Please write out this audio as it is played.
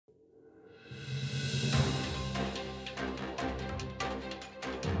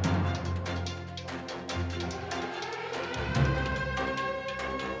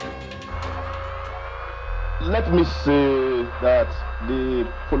let me say that the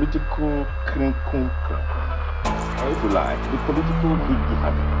political crinkle, or if you like, the political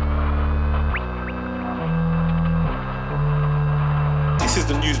higgy. This is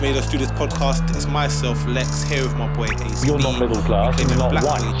the News Made Us Do This podcast. It's myself, Lex, here with my boy Ace. You're not middle class, you're not black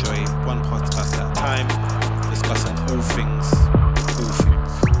white. Way joy, one podcast at a time, discussing all things.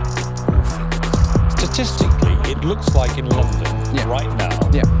 Statistically, it looks like in London right now,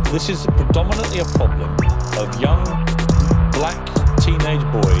 this is predominantly a problem of young black teenage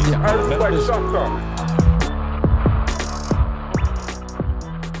boys.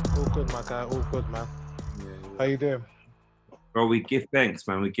 All good, my guy. All good, man. How you doing? Bro, we give thanks,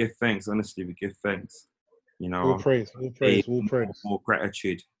 man. We give thanks. Honestly, we give thanks. You know, All praise, all praise, all praise. More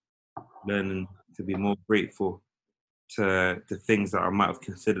gratitude. Learning to be more grateful to the things that I might have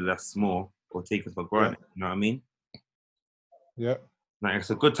considered as small or taken for granted. You know what I mean? Yeah. Like,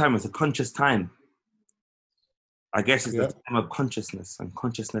 it's a good time. It's a conscious time. I guess it's the time of consciousness, and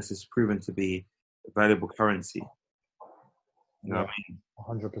consciousness is proven to be a valuable currency. You know what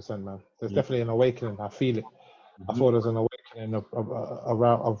I mean? 100%, man. There's definitely an awakening. I feel it. I thought there's an awakening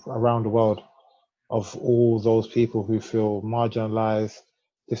around the world of all those people who feel marginalized,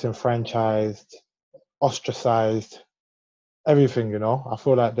 disenfranchised, ostracized, everything, you know. I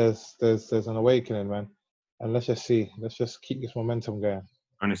feel like there's an awakening, man. And let's just see. Let's just keep this momentum going.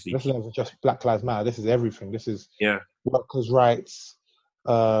 Honestly. This isn't just Black Lives Matter. This is everything. This is workers' rights,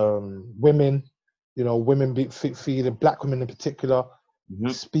 women, you know, women feeling, black women in particular,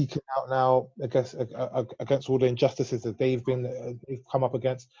 speaking out now against all the injustices that they've come up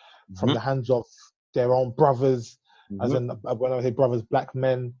against from the hands of their own brothers, as in when I say brothers, black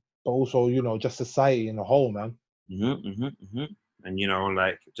men, but also, you know, just society in the whole, man. And you know,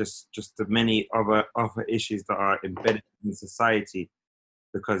 like just the many other issues that are embedded in society,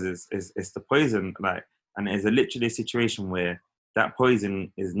 because it's the poison, like, and it's literally a situation where that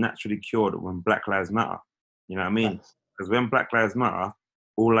poison is naturally cured when Black Lives Matter. You know what I mean? Because when Black Lives Matter,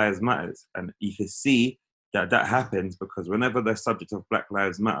 all lives matters, and you can see that happens because whenever the subject of Black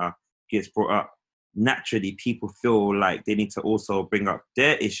Lives Matter gets brought up, naturally people feel like they need to also bring up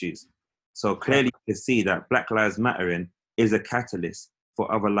their issues. So clearly you can see that Black Lives Mattering is a catalyst for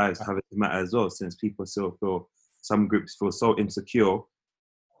other lives having to matter as well, since people still feel, some groups feel so insecure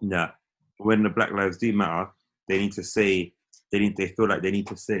that when the Black Lives do matter, they need to say, they feel like they need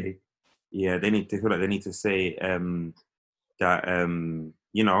to say that,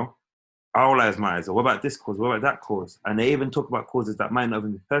 you know, our lives matter. So what about this cause? What about that cause? And they even talk about causes that might not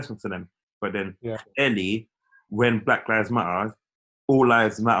even be personal to them. But then clearly, when Black Lives Matter, all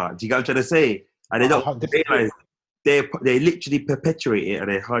lives matter. Do you get what I'm trying to say? And they don't realize, they literally perpetuate it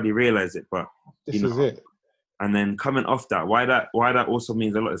and they hardly realize it. But this is it. And then coming off that, why that also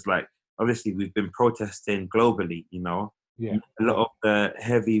means a lot is like, obviously we've been protesting globally, you know. Yeah. A lot of the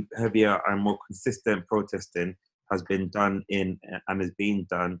heavier and more consistent protesting has been done in and is being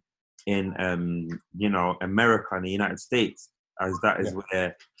done in you know, America and the United States, as that is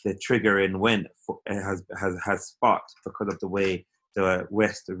where the triggering went has sparked because of the way the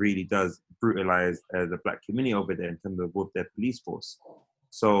West really does brutalize the black community over there in terms of with their police force.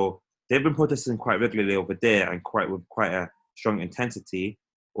 So they've been protesting quite regularly over there and with quite a strong intensity,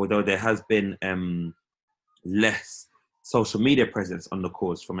 although there has been less social media presence on the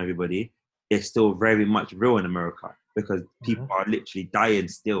cause from everybody. It's still very much real in America because people are literally dying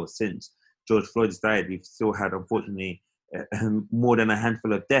still. Since George Floyd's died, we've still had, unfortunately, more than a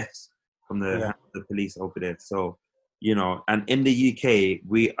handful of deaths from the police over there. So, you know, and in the UK,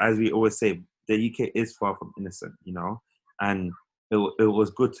 as we always say, the UK is far from innocent, you know, and it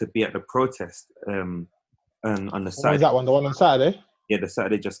was good to be at the protest and on the Saturday. When was that one? The one on Saturday? Yeah, the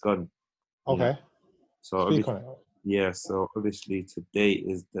Saturday just gone. Okay. You know? So speak on it. Yeah, so obviously today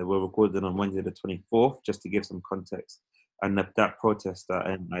we're recording on Wednesday the 24th, just to give some context. And that protest that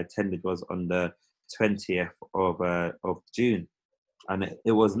I attended was on the 20th of June. And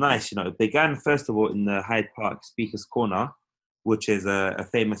it was nice, you know. It began, first of all, in the Hyde Park Speaker's Corner, which is a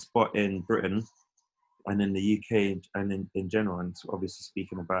famous spot in Britain and in the UK and in general, and obviously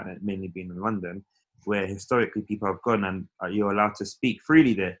speaking about it mainly being in London, where historically people have gone and you're allowed to speak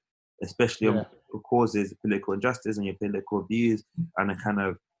freely there, especially on causes, political injustice and your political views and the kind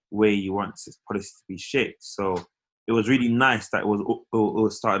of way you want policy to be shaped. So it was really nice that it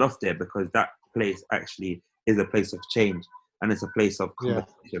was started off there, because that place actually is a place of change and it's a place of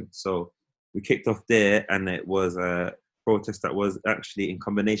conversation. So we kicked off there, and it was a protest that was actually in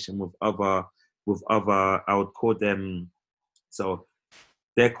combination with other, I would call them, so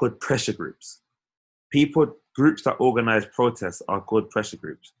they're called pressure groups. Groups that organize protests are called pressure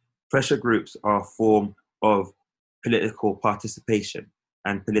groups. Pressure groups are formed of political participation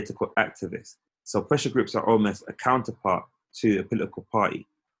and political activists. So pressure groups are almost a counterpart to a political party,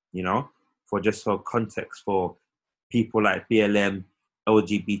 you know, for context, for people like BLM,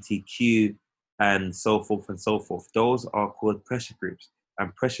 LGBTQ, and so forth and so forth. Those are called pressure groups,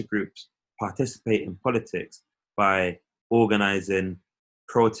 and pressure groups participate in politics by organizing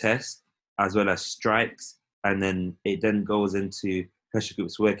protests as well as strikes, and then it then goes into pressure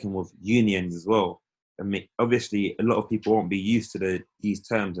groups working with unions as well. I mean, obviously, a lot of people won't be used to these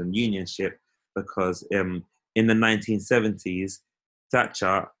terms and unionship because in the 1970s,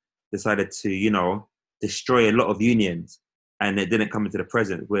 Thatcher decided to, destroy a lot of unions, and it didn't come into the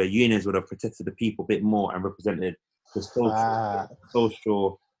present where unions would have protected the people a bit more and represented the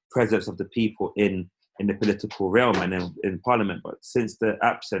social presence of the people in the political realm and in parliament. But since the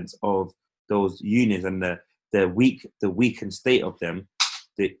absence of those unions and the weakened state of them,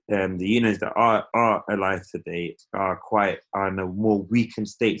 the unions that are alive today are in a more weakened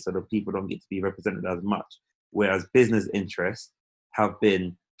state, so the people don't get to be represented as much. Whereas business interests have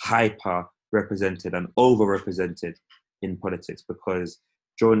been hyper represented and overrepresented in politics, because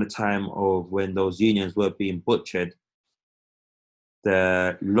during the time of when those unions were being butchered,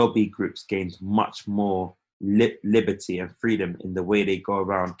 the lobby groups gained much more liberty and freedom in the way they go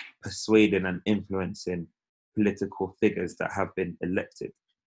around persuading and influencing political figures that have been elected,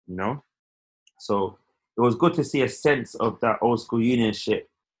 So it was good to see a sense of that old school unionship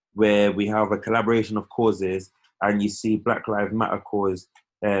where we have a collaboration of causes, and you see Black Lives Matter cause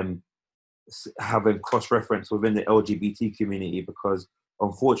having cross-reference within the LGBT community, because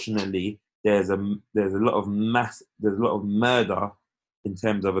unfortunately there's a lot of murder in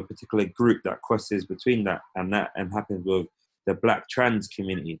terms of a particular group that crosses between that and happens with the Black trans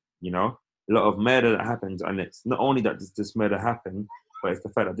community. A lot of murder that happens, and it's not only that this murder happened, but it's the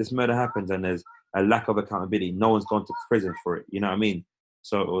fact that this murder happens and there's a lack of accountability. No one's gone to prison for it. You know what I mean?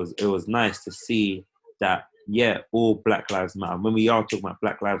 So it was nice to see that, yeah, all Black Lives Matter. When we are talking about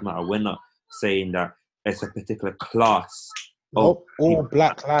Black Lives Matter, we're not saying that it's a particular class. All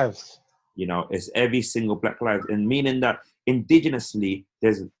Black lives. It's every single Black lives, and meaning that indigenously,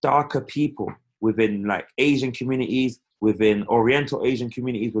 there's darker people within like Asian communities, within Oriental Asian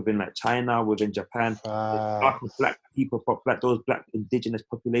communities, within like China, within Japan, darker Black people, those Black indigenous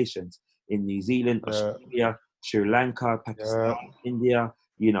populations in New Zealand, Australia, Sri Lanka, Pakistan, India,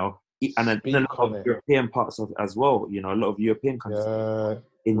 and a lot of European parts as well, a lot of European countries,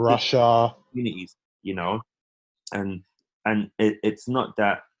 in Russia communities, and it's not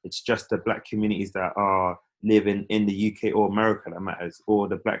that it's just the Black communities that are living in the UK or America that matters, or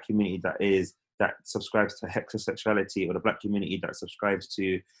the Black community that subscribes to heterosexuality, or the Black community that subscribes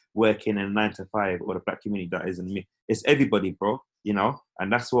to working in 9 to 5, or the Black community that isn't me. It's everybody, bro,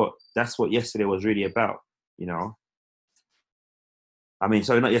 and that's what yesterday was really about, I mean,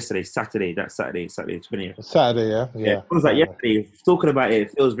 sorry, not yesterday, Saturday. That's Saturday 20th. Saturday, yeah. It was like yesterday. Talking about it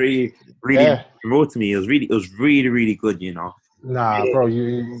feels really, really raw to me. It was really, really good, Nah, bro.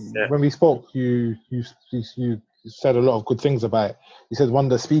 When we spoke, you said a lot of good things about it. You said one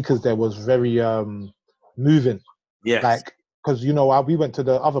of the speakers there was very moving. Yes. Like, because we went to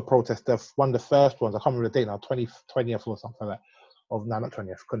the other protest, one of the first ones. I can't remember the date now, 20th or something like that. Not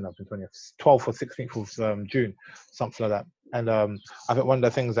 20th, couldn't have been 20th. 12th or 16th of June, something like that. And I think one of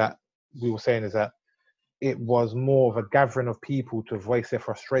the things that we were saying is that it was more of a gathering of people to voice their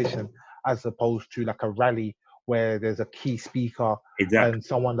frustration, as opposed to like a rally where there's a key speaker and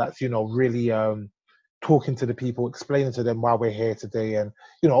someone that's really talking to the people, explaining to them why we're here today, and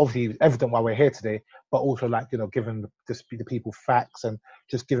obviously evident why we're here today, but also like giving the people facts and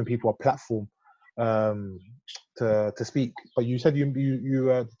just giving people a platform to speak. But you said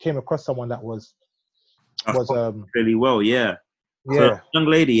you came across someone that was really well, yeah. Yeah. So, young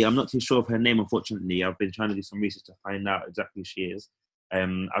lady, I'm not too sure of her name, unfortunately. I've been trying to do some research to find out exactly who she is.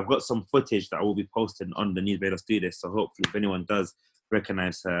 I've got some footage that I will be posting on the Newsday. Let's do this. So hopefully, if anyone does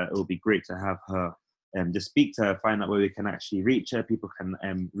recognize her, it will be great to have her just speak to her, find out where we can actually reach her. People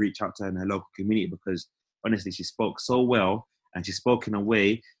can reach out to her in her local community, because honestly, she spoke so well, and she spoke in a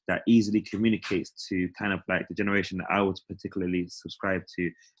way that easily communicates to kind of like the generation that I would particularly subscribe to,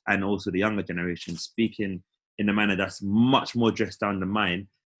 and also the younger generation, speaking in a manner that's much more dressed down than mine,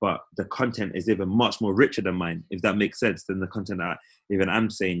 but the content is even much more richer than mine, if that makes sense, than the content that even I'm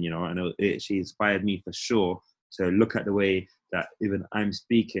saying, and she inspired me for sure to look at the way that even I'm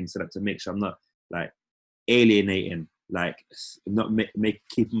speaking, so that to make sure I'm not like alienating, like not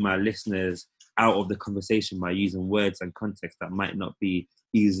keeping my listeners out of the conversation by using words and context that might not be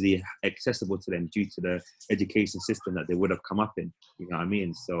easily accessible to them due to the education system that they would have come up in. You know what I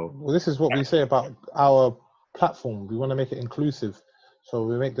mean? So well, this is what we say about our platform. We want to make it inclusive. So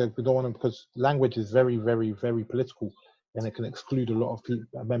we don't want to, because language is very, very, very political, and it can exclude a lot of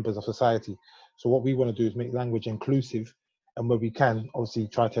members of society. So what we want to do is make language inclusive, and where we can, obviously,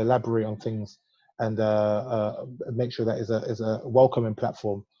 try to elaborate on things and make sure that is a welcoming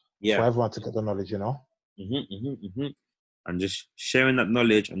platform for everyone to get the knowledge. And just sharing that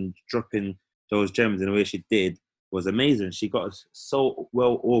knowledge and dropping those gems in the way she did was amazing. She got us so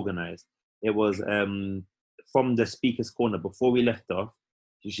well organized. It was from the speaker's corner before we left off.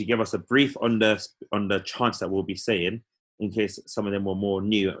 She gave us a brief on the chants that we'll be saying, in case some of them were more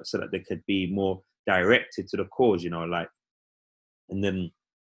new, so that they could be more directed to the cause, and then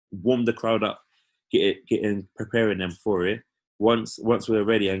warm the crowd up, getting preparing them for it. Once we were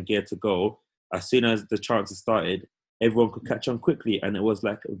ready and geared to go, as soon as the chants started, everyone could catch on quickly, and it was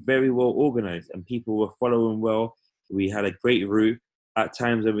like very well organized, and people were following well. We had a great route. At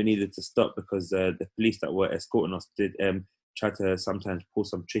times when we needed to stop, because the police that were escorting us did try to sometimes pull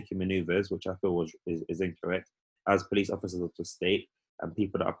some tricky maneuvers, which I feel is incorrect. As police officers of the state and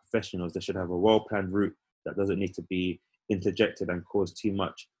people that are professionals, they should have a well-planned route that doesn't need to be interjected and cause too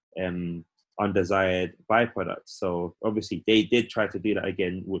much undesired byproducts. So obviously they did try to do that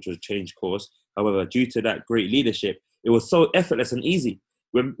again, which was change course. However, due to that great leadership, it was so effortless and easy.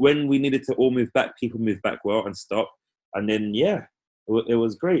 When we needed to all move back, people moved back well and stopped. And then, it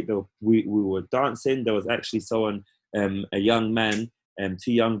was great though. We were dancing. There was actually someone, a young man,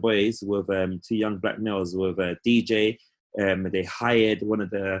 two young boys with two young black males with a DJ. They hired one of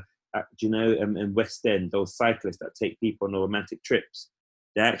the, in West End, those cyclists that take people on romantic trips.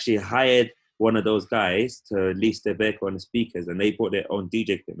 They actually hired one of those guys to lease their vehicle on the speakers, and they brought their own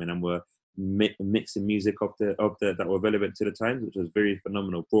DJ equipment and were mixing music of the that were relevant to the times, which was very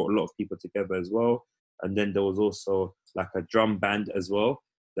phenomenal. Brought a lot of people together as well. And then there was also like a drum band as well,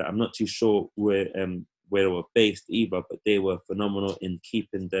 that I'm not too sure where they were based either, but they were phenomenal in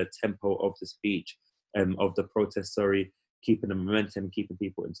keeping the tempo of the speech, of the protest, keeping the momentum, keeping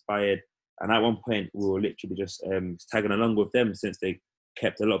people inspired. And at one point, we were literally just tagging along with them, since they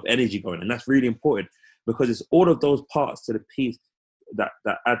kept a lot of energy going. And that's really important, because it's all of those parts to the piece that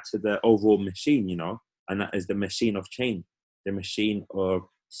add to the overall machine, and that is the machine of change, the machine of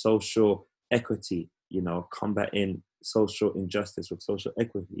social equity, combating social injustice with social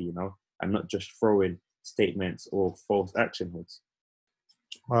equity, and not just throwing statements or false action hoods.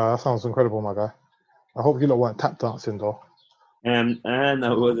 That sounds incredible, my guy. I hope you lot weren't tap dancing though. And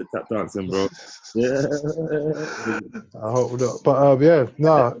I wasn't tap dancing, bro. Yeah. I hope not. But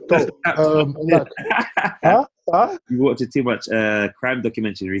Huh? You watched too much crime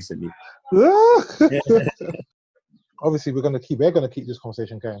documentary recently. Obviously, we're gonna keep this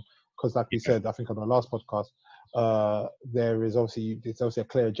conversation going, because, like we said, I think on the last podcast, there's obviously a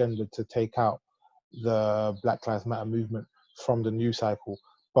clear agenda to take out the Black Lives Matter movement from the news cycle.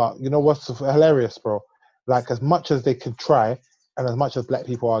 But you know what's hilarious, bro? Like, as much as they can try, and as much as black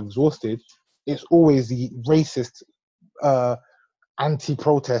people are exhausted, it's always the racist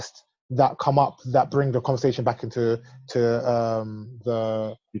anti-protest that come up that bring the conversation back into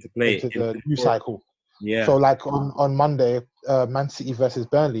the news cycle. Yeah. So like on Monday, Man City versus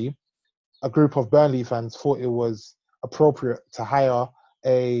Burnley, a group of Burnley fans thought it was appropriate to hire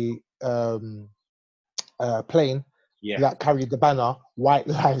a plane that carried the banner "White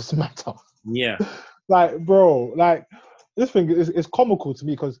Lives Matter." Yeah. Like, bro, like, this thing is comical to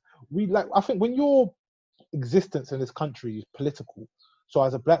me, because I think when your existence in this country is political, so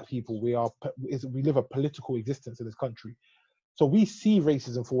as a black people, we live a political existence in this country. So we see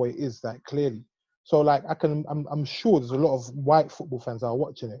racism for what it is, like, clearly. So like, I'm sure there's a lot of white football fans that are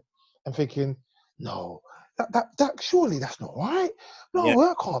watching it and thinking, no, that surely that's not right. No,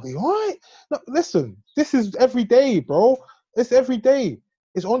 that can't be right. No, listen, this is every day, bro. It's every day.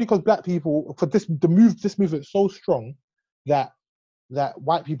 It's only because black people, this movement is so strong that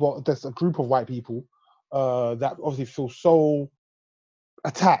white people, there's a group of white people that obviously feel so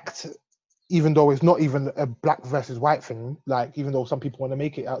attacked, even though it's not even a black versus white thing. Like, even though some people want to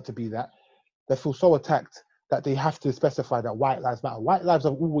make it out to be that, they feel so attacked that they have to specify that white lives matter. White lives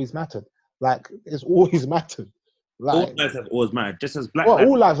have always mattered. Like, it's always mattered. Like, all lives have always mattered, just as black lives.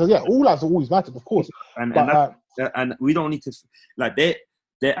 All lives have always mattered, of course. And we don't need to, like,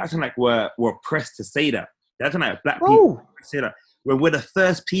 they're acting like we're oppressed to say that. They're acting like black people say that. When we're the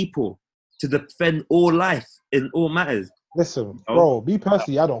first people to defend all life in all matters. Listen, bro, me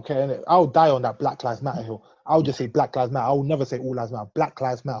personally, I don't care, innit? I'll die on that Black Lives Matter hill. I'll just say Black Lives Matter. I will never say all lives matter. Black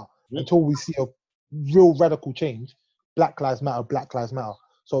Lives Matter. Until we see a real radical change, Black Lives Matter, Black Lives Matter.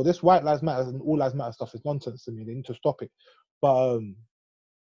 So this White Lives Matter and All Lives Matter stuff is nonsense to me. They need to stop it. But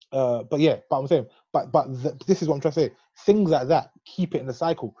this is what I'm trying to say. Things like that keep it in the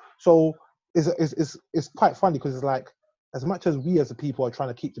cycle. So it's quite funny because it's like, as much as we as a people are trying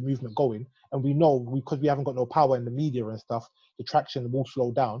to keep the movement going, and we know because we haven't got no power in the media and stuff, the traction will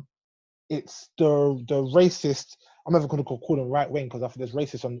slow down. It's the racist. I'm never going to call them right wing because I think there's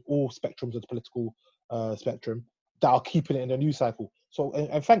racists on all spectrums of the political spectrum that are keeping it in the news cycle. So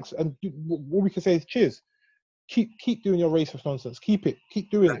and thanks. And what we can say is cheers. Keep doing your racist nonsense. Keep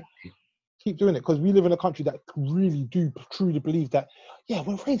doing it. Keep doing it, because we live in a country that really do truly believe that, yeah,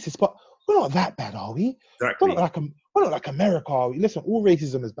 we're racist, but we're not that bad, are we? Exactly. We're not like America, are we? Listen, all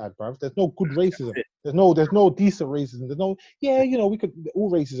racism is bad, bruv. There's no good racism. There's no decent racism. There's no,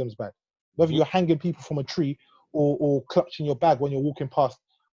 all racism is bad. Whether you're hanging people from a tree or clutching your bag when you're walking past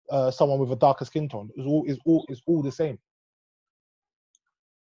someone with a darker skin tone, is all the same.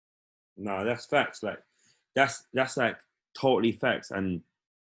 No, that's facts. Like that's like totally facts, and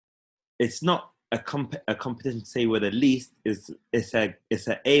it's not a competition to say we're the least. It's an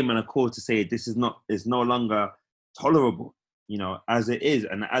aim and a call to say this is no longer tolerable, as it is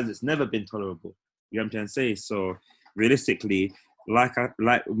and as it's never been tolerable. You know what I'm trying to say? So realistically, like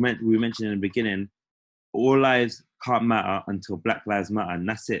we mentioned in the beginning, all lives can't matter until Black Lives Matter, and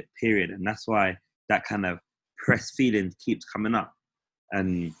that's it, period. And that's why that kind of pressed feeling keeps coming up,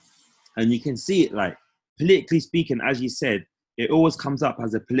 and you can see it, like, politically speaking, as you said, it always comes up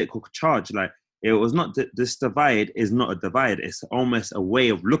as a political charge. Like, it was not this divide is not a divide. It's almost a way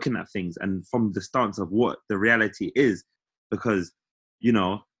of looking at things, and from the stance of what the reality is. Because,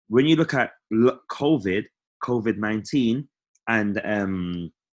 when you look at COVID-19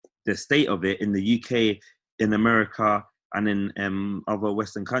 and the state of it in the UK, in America, and in other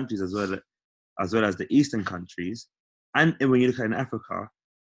Western countries as well as the Eastern countries, and when you look at in Africa,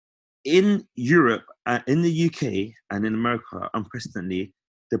 in Europe, in the UK, and in America, unprecedentedly,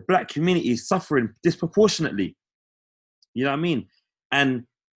 the Black community is suffering disproportionately. You know what I mean? And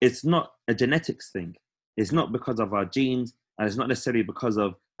it's not a genetics thing. It's not because of our genes, and it's not necessarily because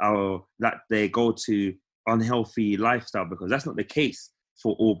of that they go to unhealthy lifestyle, because that's not the case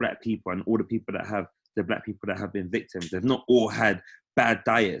for all Black people and all the Black people that have been victims. They've not all had bad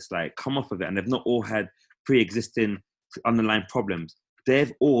diets, like, come off of it, and they've not all had pre-existing underlying problems.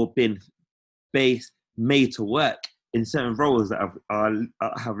 They've all been made to work in certain roles that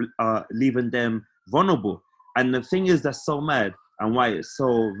are leaving them vulnerable. And the thing is that's so mad, and why it's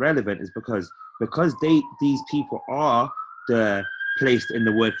so relevant, is because these people are placed in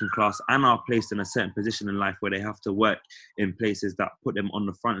the working class and are placed in a certain position in life where they have to work in places that put them on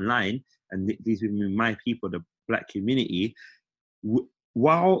the front line. And these people, my people, the Black community,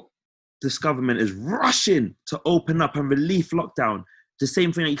 while this government is rushing to open up and relieve lockdown, the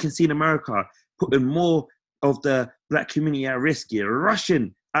same thing that you can see in America, putting more of the Black community at risk here,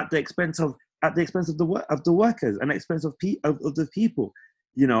 rushing at the expense of the workers and the expense of the people,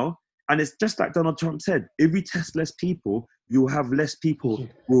 And it's just like Donald Trump said: if you test less people, you'll have less people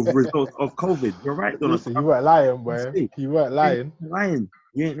with results of COVID. You're right, Donald. Listen, you weren't lying, boy. You weren't lying.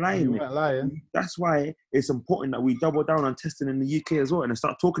 You ain't lying. You weren't lying. That's why it's important that we double down on testing in the UK as well, and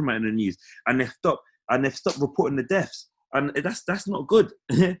start talking about it in the news. And they've stopped reporting the deaths. And that's not good.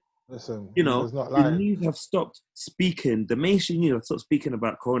 Listen, the news have stopped speaking. The mainstream news have stopped speaking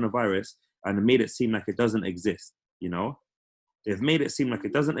about coronavirus and made it seem like it doesn't exist. They've made it seem like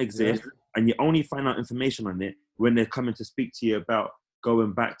it doesn't exist, and you only find out information on it when they're coming to speak to you about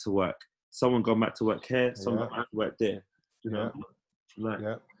going back to work. Someone going back to work here, someone going back to work there.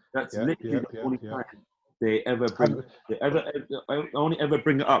 That's literally the only time they only ever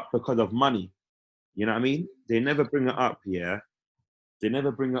bring it up because of money. You know what I mean? They never bring it up, They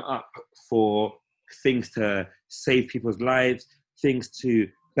never bring it up for things to save people's lives, things to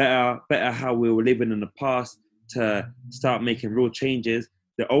better how we were living in the past, to start making real changes.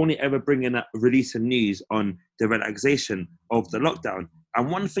 They're only ever releasing news on the relaxation of the lockdown. And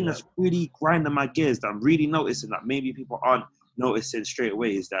one thing that's really grinding my gears, that I'm really noticing that maybe people aren't noticing straight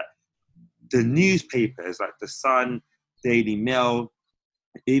away, is that the newspapers like The Sun, Daily Mail,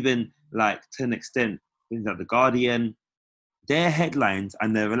 even like to an extent, things like The Guardian, their headlines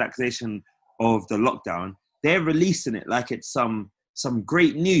and the relaxation of the lockdown, they're releasing it like it's some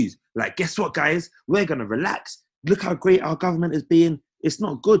great news. Like, guess what, guys? We're going to relax. Look how great our government is being. It's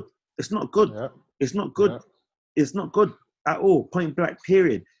not good. It's not good. Yeah. It's not good. Yeah. It's not good at all. Point blank,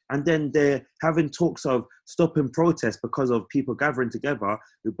 period. And then they're having talks of stopping protests because of people gathering together,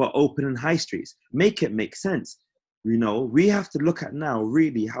 but opening high streets. Make it make sense. You know, we have to look at now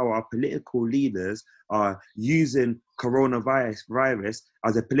really how our political leaders are using coronavirus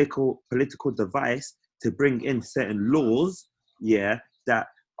as a political device to bring in certain laws, that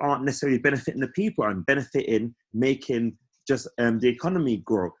aren't necessarily benefiting the people and benefiting making just the economy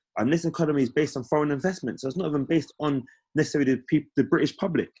grow. And this economy is based on foreign investment, so it's not even based on necessarily the British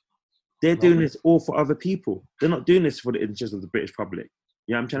public. They're doing this all for other people. They're not doing this for the interests of the British public.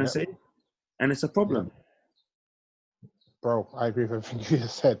 You know what I'm trying to say? And it's a problem. Bro, I agree with everything you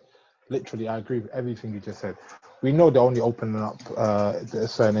just said. Literally, I agree with everything you just said. We know they're only opening up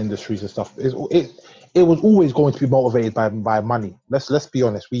certain industries and stuff. It was always going to be motivated by money. Let's be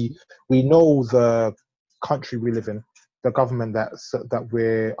honest. We know the country we live in, the government that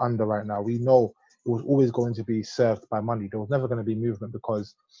we're under right now. We know it was always going to be served by money. There was never going to be movement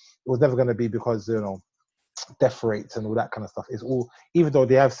because death rates and all that kind of stuff. It's all, even though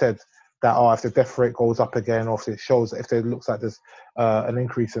they have said that if the death rate goes up again, or if it shows, if it looks like there's an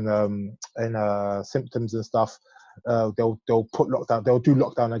increase in symptoms and stuff, they'll put lockdown. They'll do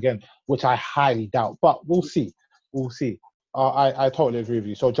lockdown again, which I highly doubt. But we'll see. I totally agree with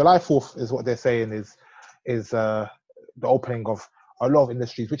you. So July 4th is what they're saying is the opening of a lot of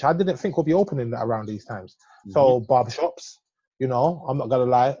industries, which I didn't think would be opening around these times. Mm-hmm. So barbershops. You know, I'm not gonna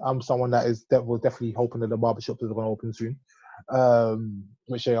lie. I'm someone that was definitely hoping that the barbershops are going to open soon,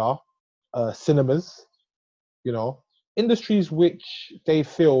 which they are. Cinemas, you know, industries which they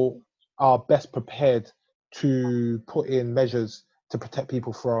feel are best prepared to put in measures to protect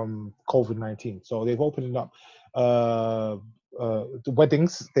people from COVID-19. So they've opened up the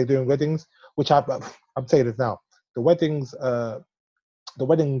weddings. They're doing weddings, which I'm saying this now. The weddings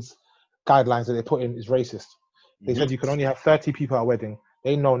guidelines that they put in is racist. They said you can only have 30 people at a wedding.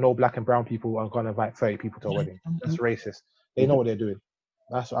 They know no black and brown people are going to invite 30 people to a wedding. That's racist. They know what they're doing.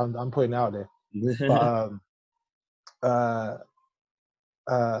 That's I'm putting it out there.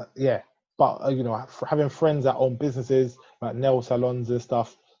 But you know, having friends that own businesses like nail salons and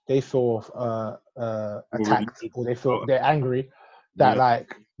stuff, they feel attacked, or they feel they're angry that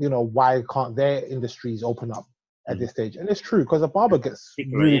like, you know, why can't their industries open up at this stage? And it's true, because a barber gets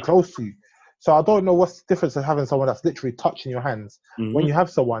really close to you. So I don't know what's the difference of having someone that's literally touching your hands when you have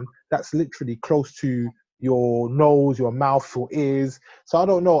someone that's literally close to your nose, your mouth, your ears. So I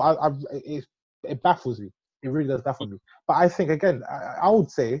don't know. It baffles me. It really does baffle me. But I think, again, I would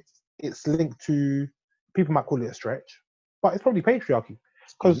say it's linked to, people might call it a stretch, but it's probably patriarchy.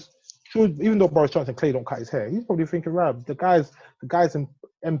 Because even though Boris Johnson clearly don't cut his hair, he's probably thinking, right, the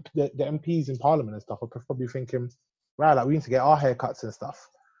MPs in Parliament and stuff are probably thinking, right, like we need to get our haircuts and stuff.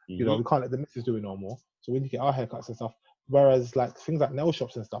 You know, we can't let the missus do it no more. So we need to get our haircuts and stuff. Whereas like things like nail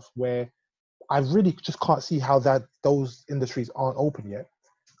shops and stuff, where I really just can't see how those industries aren't open yet,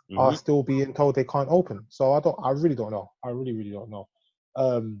 are still being told they can't open. So I really don't know. I really, really don't know.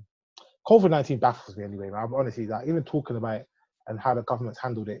 COVID-19 baffles me anyway, man. I'm honestly, like, even talking about it and how the government's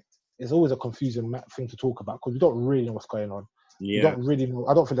handled it, it's always a confusing thing to talk about, because we don't really know what's going on. Yeah. We don't really know.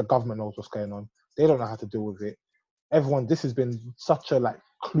 I don't think the government knows what's going on. They don't know how to deal with it. Everyone, this has been such a like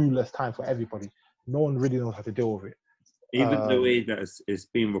clueless time for everybody. No one really knows how to deal with it. Even the way that it's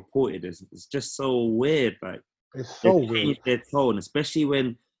being reported is just so weird. Like, it's so weird. Their tone, especially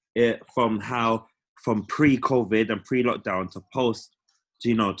when from pre-COVID and pre-lockdown to post,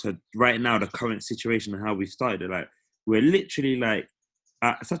 you know, to right now, the current situation and how we started it. Like, we're literally like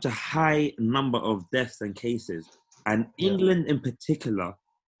at such a high number of deaths and cases, and England in particular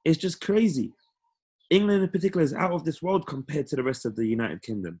is just crazy. England in particular is out of this world compared to the rest of the United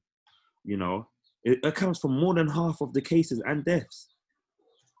Kingdom. You know, it accounts for more than half of the cases and deaths.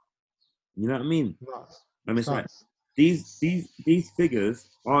 You know what I mean? And it's like these figures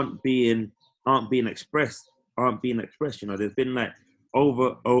aren't being expressed. You know, there's been like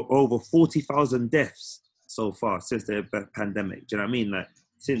over 40,000 deaths so far since the pandemic. Do you know what I mean? Like,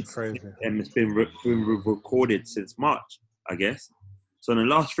 since it's been recorded since March, I guess. So in the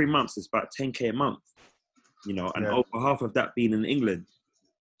last 3 months, it's about 10K a month. You know, and over half of that being in England.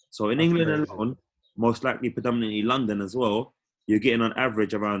 So in England alone, most likely predominantly London as well, you're getting on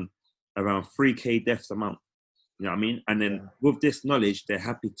average around 3K deaths a month. You know what I mean? And then with this knowledge, they're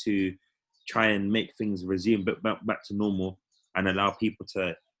happy to try and make things resume back to normal and allow people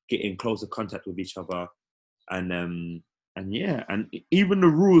to get in closer contact with each other. And even the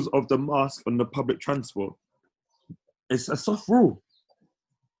rules of the mask on the public transport, it's a soft rule.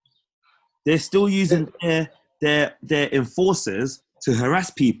 They're still using their enforcers to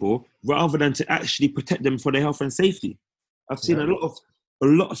harass people rather than to actually protect them for their health and safety. I've seen a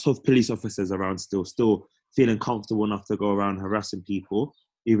lot of police officers around still feeling comfortable enough to go around harassing people,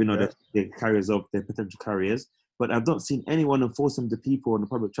 even though they're carriers of their potential carriers. but I've not seen anyone enforcing the people on the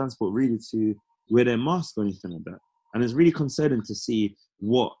public transport really to wear their mask or anything like that. And it's really concerning to see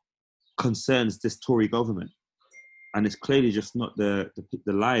what concerns this Tory government. And it's clearly just not the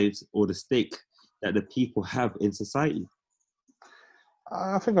lives or the stake that the people have in society.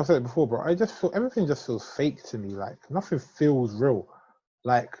 I think I've said it before, bro. I just feel everything just feels fake to me. Like nothing feels real.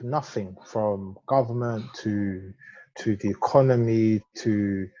 Like nothing, from government to the economy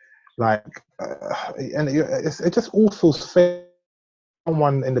to like, and it just all feels fake.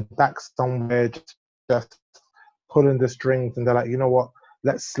 Someone in the back somewhere just pulling the strings, and they're like, you know what?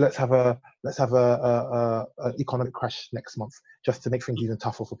 Let's have a economic crash next month just to make things even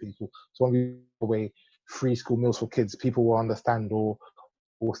tougher for people. So when we away free school meals for kids, people will understand, or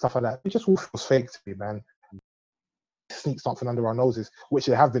stuff like that. It just all feels fake to me, man. Sneak something under our noses, which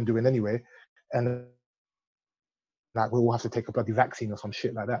they have been doing anyway, and like we all have to take a bloody vaccine or some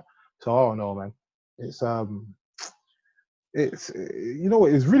shit like that. So I don't know, man. It's you know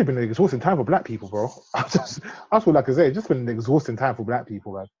what? It's really been an exhausting time for black people, bro. That's what I can say. It's just been an exhausting time for black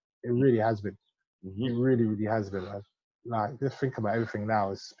people, man. It really has been. Mm-hmm. It really, really has been, man. Like just think about everything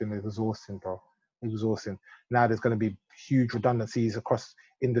now. It's been exhausting, bro. Exhausting. Now there's going to be huge redundancies across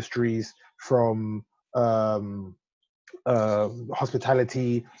industries, from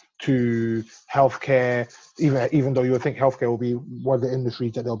hospitality to healthcare. Even though you would think healthcare will be one of the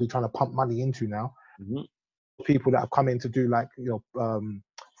industries that they'll be trying to pump money into now. Mm-hmm. People that have come in to do like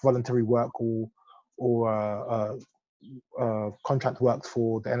voluntary work or contract works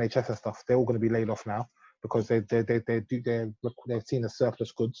for the NHS and stuff, they're all going to be laid off now because they've seen a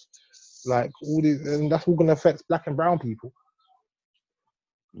surplus goods. Like all these, and that's all going to affect black and brown people.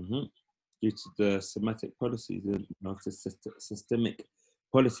 Mm-hmm. Due to the systematic policies and systemic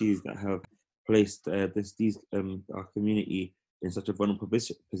policies that have placed our community in such a vulnerable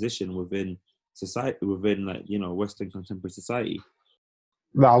position within society, within Western contemporary society.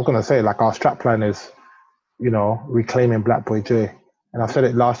 No, I was gonna say, like, our strapline is, reclaiming Black Boy joy. And I said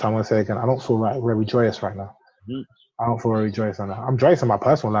it last time, I'm gonna say it again. I don't feel very joyous right now. Mm-hmm. I don't feel very joyous right now. I'm joyous in my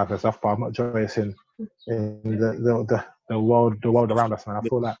personal life and stuff, but I'm not joyous in the world around us, man. I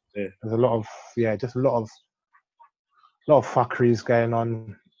feel like there's a lot of fuckeries going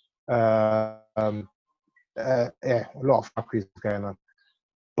on. A lot of fuckeries going on.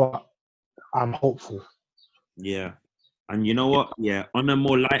 But I'm hopeful. Yeah. And you know what? Yeah, on a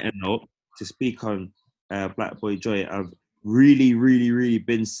more lighter note, to speak on Black Boy Joy, I've really, really, really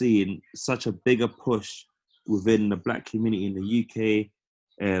been seeing such a bigger push within the black community in the UK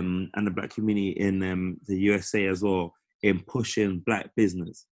and the black community in the USA as well, in pushing black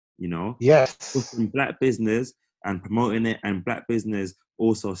business, Yes. Pushing black business and promoting it, and black business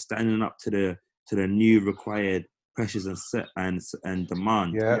also standing up to the new required pressures and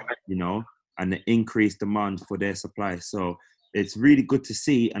demand, and the increased demand for their supply. So it's really good to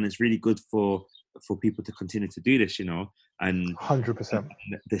see, and it's really good for people to continue to do this, and 100%.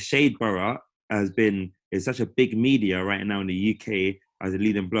 The Shade Borough is such a big media right now in the UK as a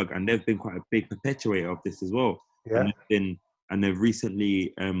leading blog, and they've been quite a big perpetuator of this as well. Yeah. And they've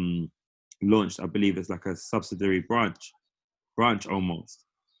recently launched, I believe it's like a subsidiary branch almost,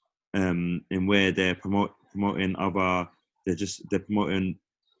 in where they're promoting they're promoting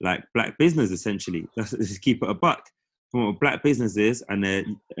like black business essentially. Let's just keep it a buck. Promote black businesses, and they're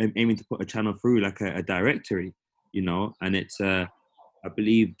aiming to put a channel through like a directory, and it's I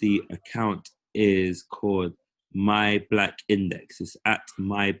believe the account is called My Black Index. It's at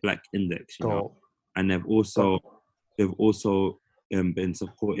My Black Index, and they've also been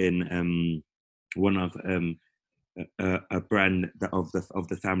supporting one of a brand of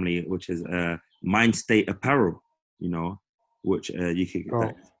the family, which is Mind State Apparel, which you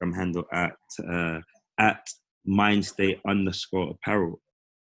can handle at Mind State _apparel.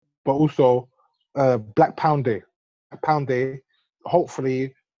 But also Black Pound Day.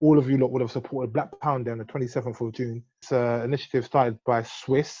 Hopefully all of you lot would have supported Black Pound Day on the 27th of June. It's an initiative started by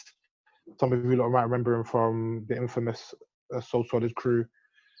Swiss. Some of you lot might remember him from the infamous So Solid crew.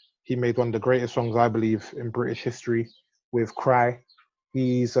 He made one of the greatest songs, I believe, in British history with Cry.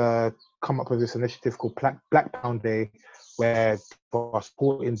 He's come up with this initiative called Black Pound Day, where for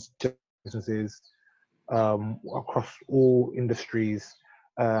supporting businesses across all industries.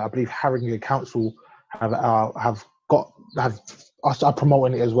 I believe Haringey Council are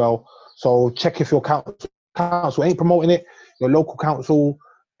promoting it as well. So check if your council ain't promoting it, your local council,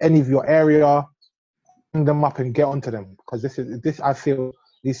 any of your area, bring them up and get onto them, because this I feel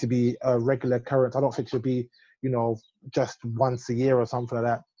needs to be a regular occurrence. I don't think it should be, just once a year or something like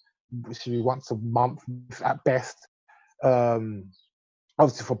that. It should be once a month at best.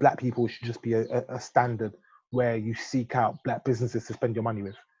 Obviously for black people, it should just be a standard where you seek out black businesses to spend your money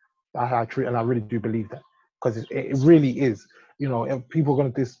with. I really do believe that, because it really is. You know, if people are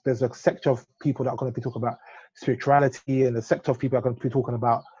going to there's a sector of people that are going to be talking about spirituality, and a sector of people are going to be talking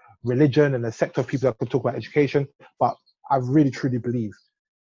about religion, and a sector of people that are going to talk about education. But I really truly believe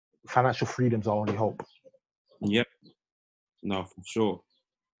financial freedom's our only hope. Yep. No, for sure.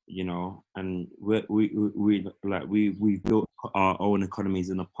 You know, and we built our own economies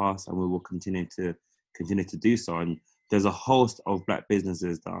in the past, and we will continue to do so. And there's a host of black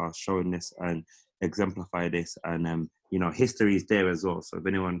businesses that are showing this and exemplify this. And you know, history is there as well. So if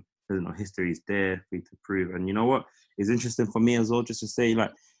anyone doesn't know, history is there for you to prove. And you know what is interesting for me as well, just to say,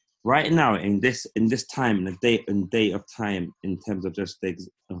 like, right now in this time, in the day of time, in terms of just the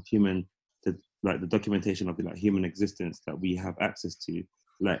human, the documentation of the human existence that we have access to.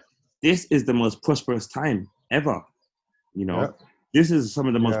 Like, this is the most prosperous time ever, you know. This is some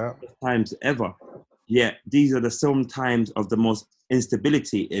of the most prosperous times ever. Yet these are the same times of the most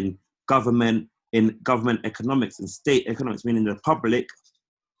instability in government economics and state economics, meaning the public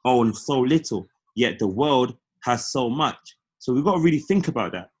own so little, yet the world has so much. So we've got to really think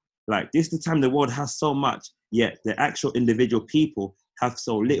about that. Like, this is the time the world has so much, yet the actual individual people have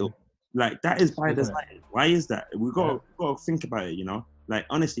so little. Like, that is by design. Why is that? We've got to think about it, you know? Like,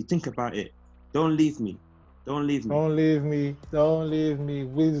 honestly, think about it. Don't leave me. Don't leave me. Don't leave me. Don't leave me.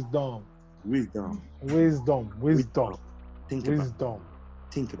 Wisdom. Wisdom. Wisdom. Wisdom. Think Wisdom.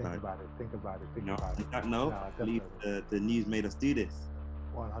 Think about it. Think about it. You know, on that note, the news made us do this.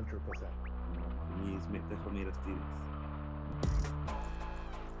 100%. The news definitely made us do this.